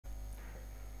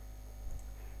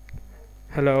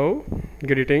Hello,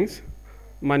 greetings.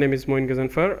 My name is Moin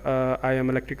Gazanfar. I am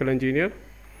electrical engineer.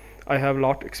 I have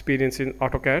lot experience in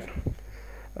AutoCAD.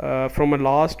 From my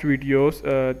last videos,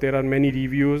 there are many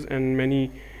reviews and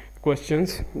many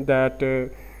questions that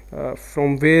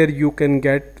from where you can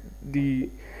get the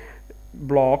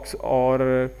blocks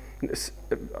or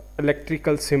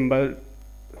electrical symbol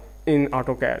in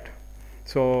AutoCAD.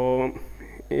 So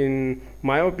in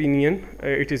my opinion,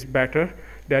 it is better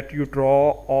that you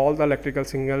draw all the electrical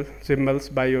symbols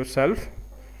by yourself.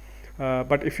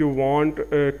 But if you want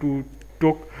to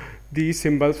took these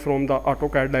symbols from the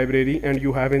AutoCAD library and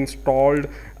you have installed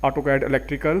AutoCAD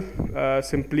electrical,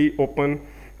 simply open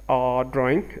a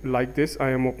drawing like this.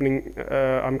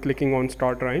 I'm clicking on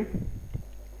start drawing.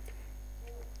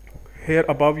 Here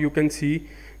above you can see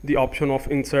the option of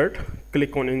insert.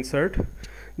 Click on insert.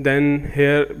 Then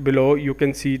here below you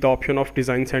can see the option of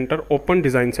design center. Open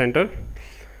design center.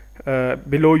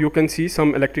 Below you can see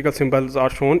some electrical symbols are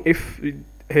shown. If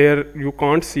here you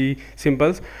can't see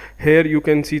symbols, here you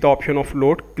can see the option of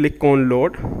load. Click on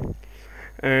load,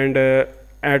 and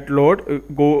at load,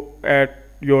 go at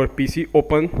your PC,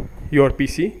 open your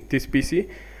PC, this PC,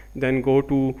 then go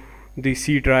to the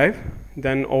C drive,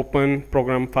 then open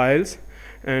program files,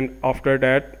 and after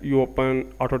that you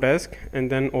open Autodesk,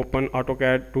 and then open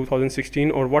AutoCAD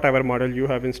 2016 or whatever model you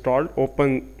have installed.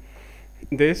 Open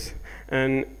this,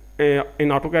 and in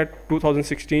AutoCAD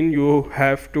 2016 you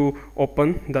have to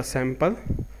open the sample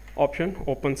option.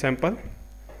 Open sample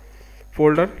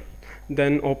folder,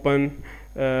 then open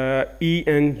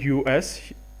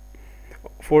ENUS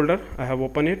folder. I have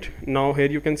opened it. Now here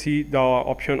you can see the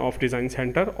option of design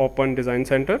center. Open design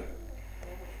center.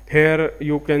 Here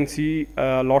you can see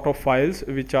a lot of files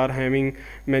which are having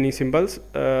many symbols.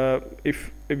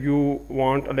 If you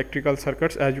want electrical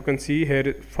circuits, as you can see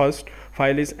here, first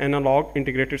file is analog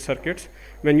integrated circuits.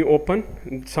 When you open,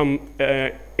 some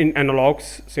in analog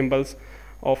symbols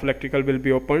of electrical will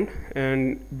be opened,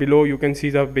 and below you can see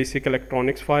the basic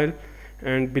electronics file,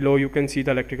 and below you can see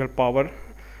the electrical power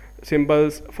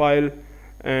symbols file,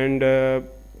 and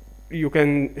you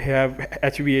can have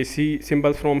HVAC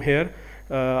symbols from here.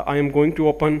 I am going to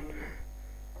open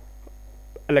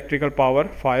electrical power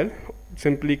file.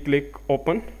 Simply click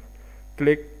open,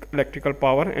 click electrical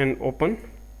power and open.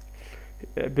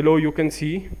 Below you can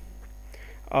see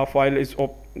a file is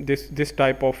this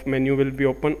type of menu will be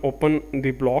open. Open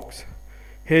the blocks.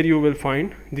 Here you will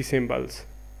find the symbols.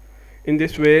 In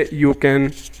this way you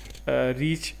can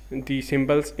reach the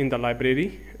symbols in the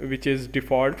library, which is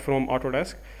default from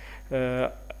Autodesk.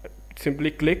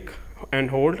 Simply click and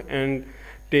hold and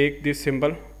take this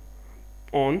symbol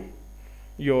on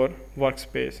your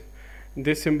workspace.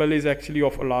 This symbol is actually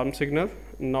of alarm signal.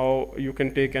 Now you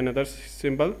can take another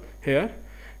symbol here.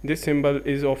 This symbol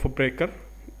is of a breaker,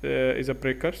 is a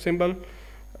breaker symbol.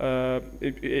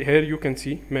 Here you can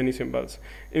see many symbols.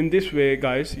 In this way,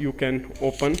 guys, you can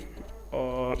open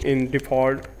in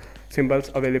default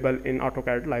symbols available in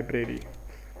AutoCAD library.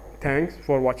 Thanks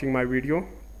for watching my video.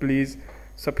 Please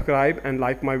subscribe and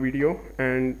like my video,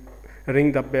 and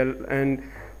ring the bell and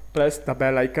press the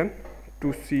bell icon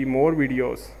to see more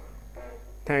videos.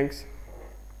 Thanks.